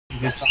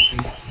do something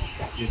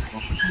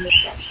beautiful.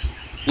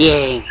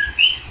 Yay.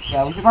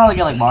 Yeah, we could probably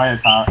get like Mario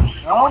power.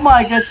 Oh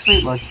my good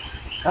sweet look.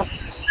 Yep.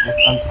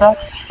 Unstuck.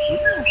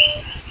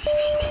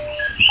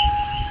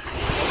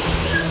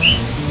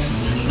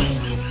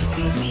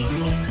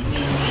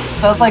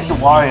 Sounds like the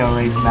Wario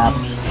race map.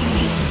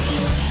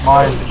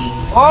 Mario.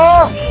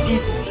 Oh!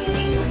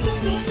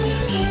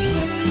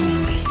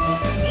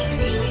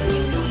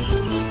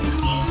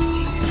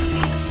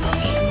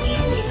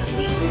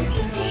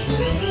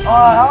 Oh,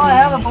 I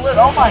have a balloon.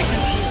 Oh my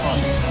goodness.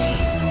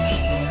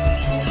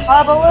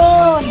 A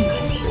balloon!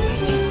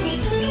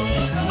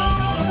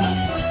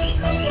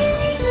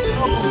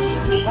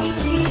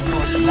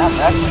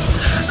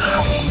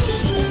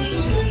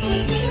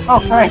 Oh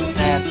Christ,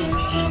 man.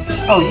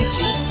 Oh, you.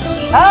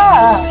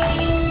 Ah!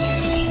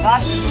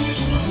 Not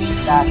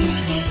that.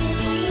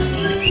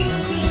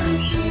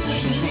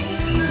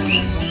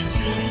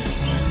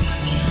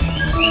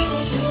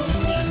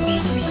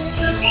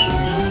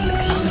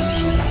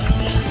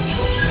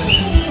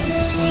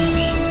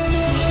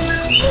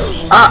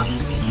 Ah!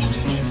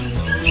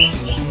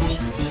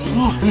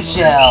 Ooh,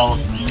 shell.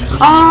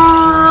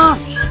 Ah!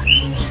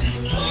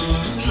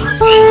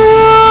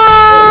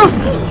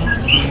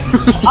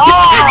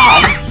 Ah!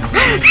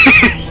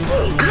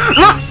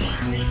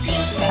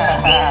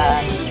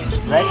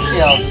 Red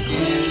shell,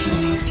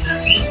 dude.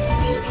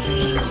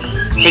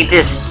 Take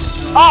this.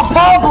 Oh,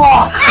 power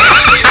block!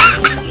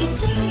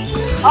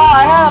 Oh,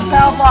 I had a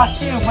power block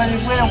too, but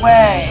it went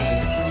away.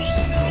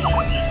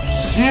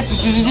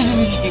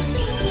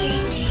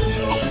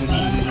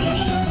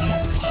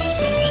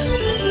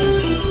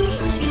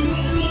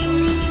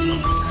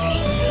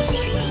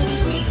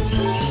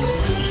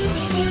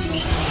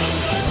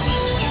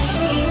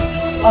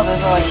 Oh,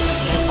 there's like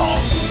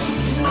balls.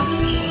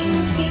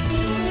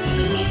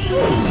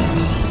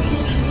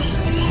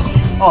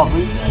 Oh,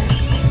 blue shell.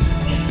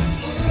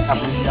 A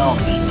blue shell.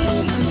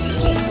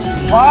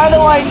 Why do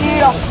I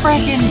need a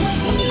freaking?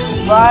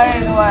 Why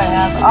do I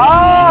have?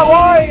 Ah,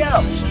 Wario!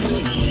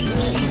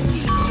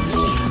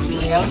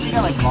 Yeah, we should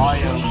get like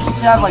Mario. We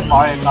should have like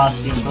Mario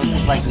costumes. Those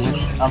look like with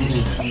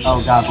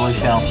oh god, blue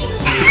shell.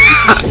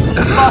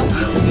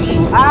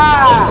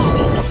 Ah!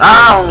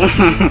 Ow!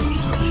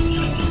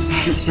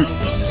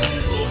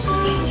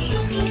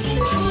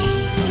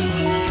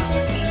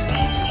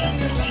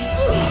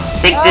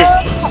 Take this.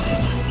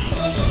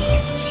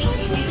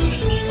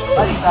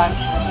 Buddy time.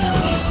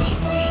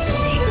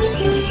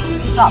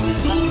 Stop.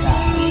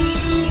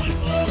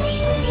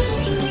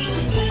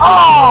 Oh,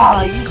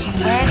 you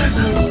where did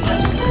you?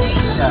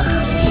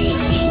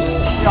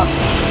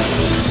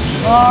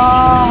 Oh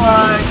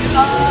my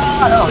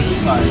god! Oh, you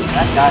are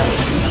that guy.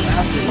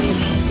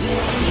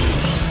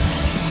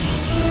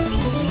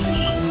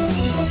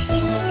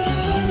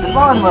 It's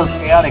one of the most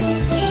chaotic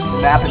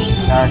map in the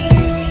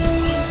arcade.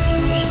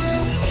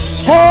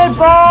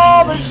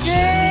 Pinball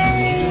machine!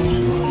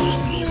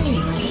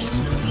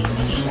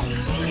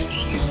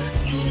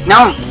 No!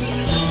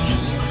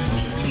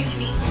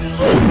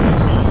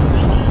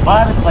 What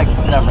happens if I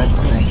put that red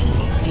string?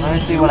 Let me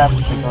see what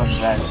happens if I go in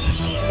red.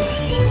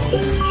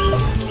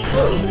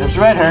 Does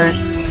red hurt?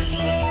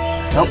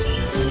 Nope.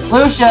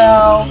 Blue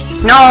shell!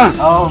 No!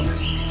 Oh,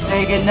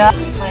 say goodnight,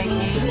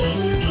 Frankie.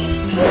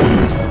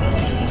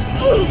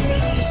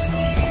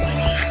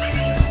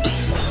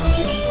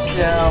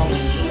 Shell,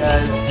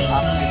 because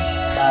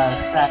I'm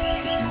sack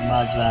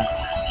mud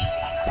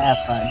have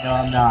fun. No,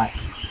 I'm not.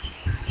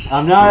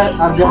 I'm not.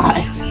 I'm not.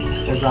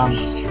 Because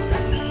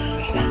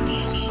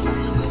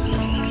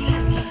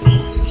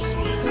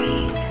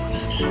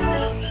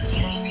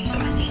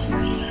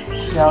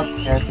Shell,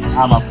 carrots,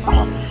 I'm a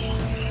pump.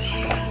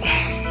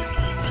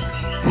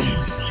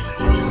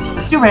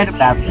 It's too random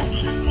bad.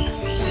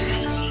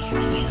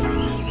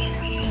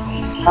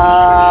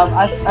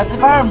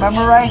 If I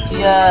remember right,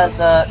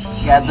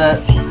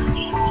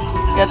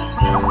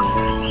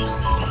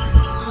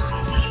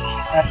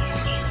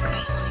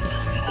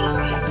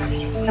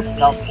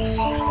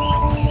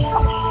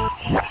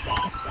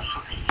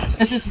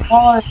 this is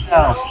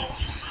Mario.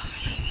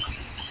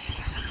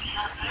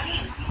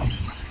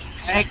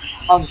 Hey,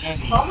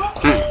 game.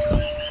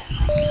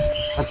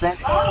 What's that?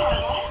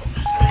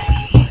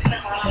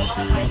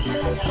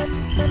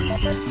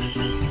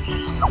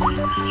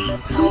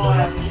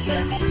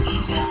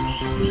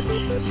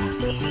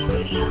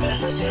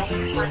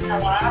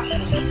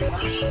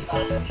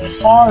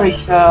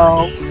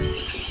 Mario.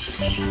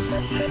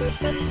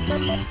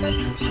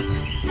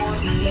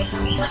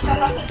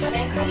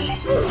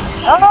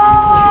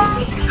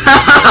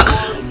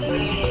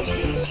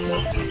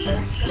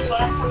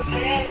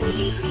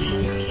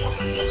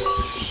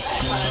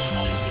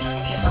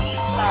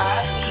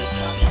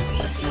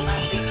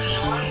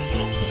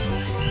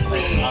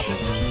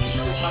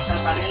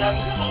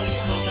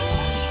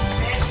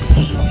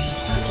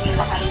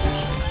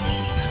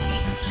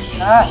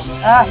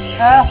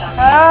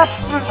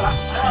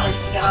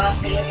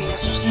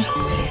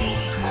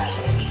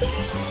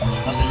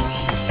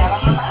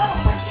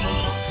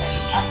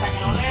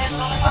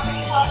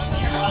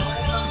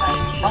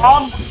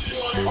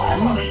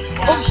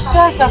 Oh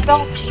shit, I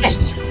fell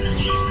fish.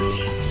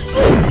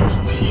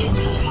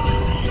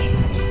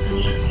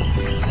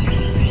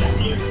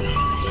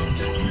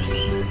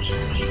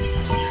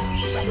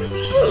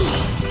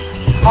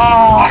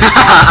 Oh,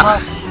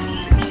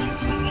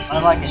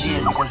 I'm like an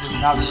idiot because it's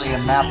not really a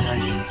map or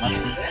anything.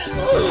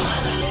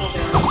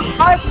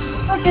 I'm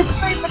freaking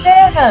 3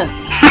 bananas!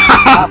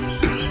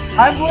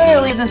 I'm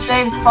literally in the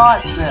same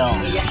spot still.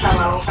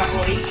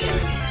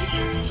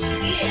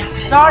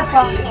 Start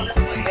time.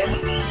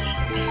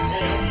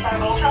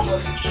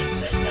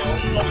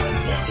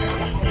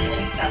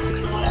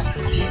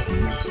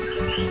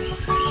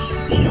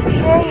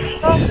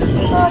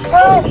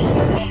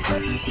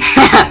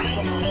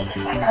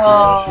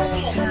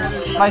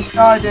 Oh, my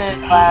star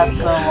didn't last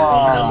so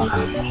long.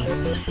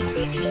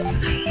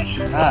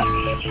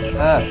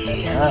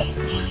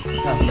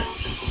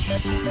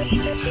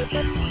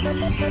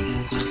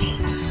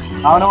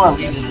 I don't know what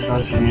lead is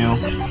supposed to do.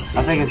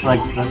 I think it's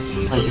like supposed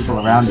to play people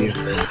around you.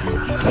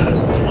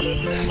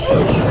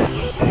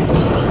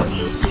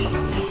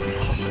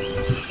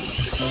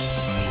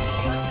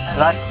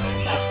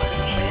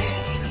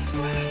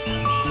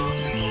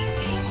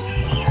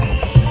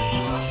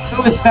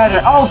 Who is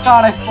better? Oh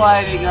god, I'm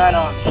sliding. I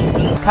don't.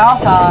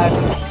 Count time.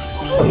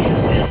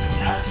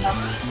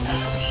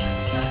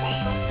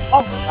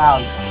 Oh wow.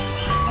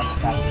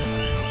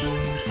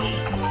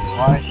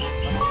 Smart,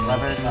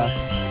 clever,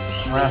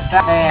 we're a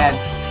fat man.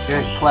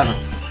 You're clever.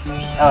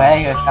 Oh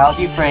hey, count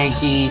you,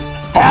 Frankie.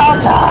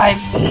 Count time.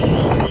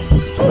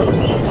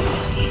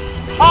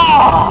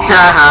 Oh.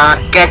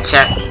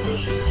 Gotcha.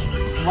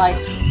 Like,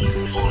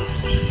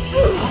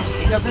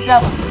 pick up the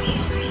devil.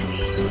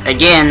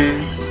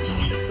 Again.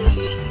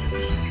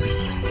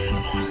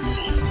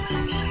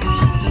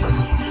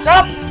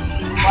 Stop!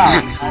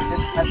 Wow, I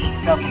just had to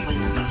pick up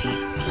completely.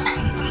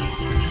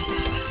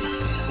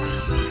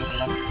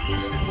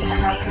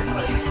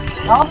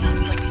 Oh?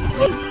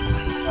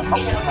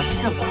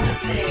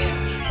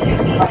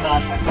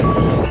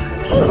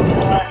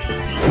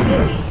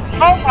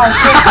 Oh my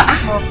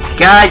goodness!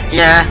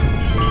 Gotcha.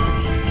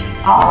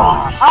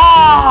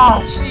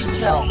 Tree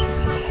shell.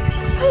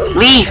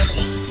 Leaf.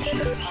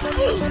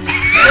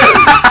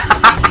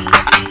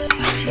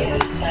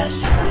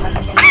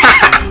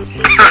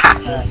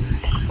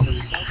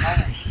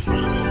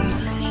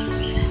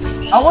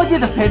 I want to do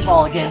the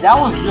pinball again. That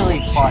was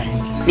really fun.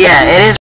 Yeah, it is.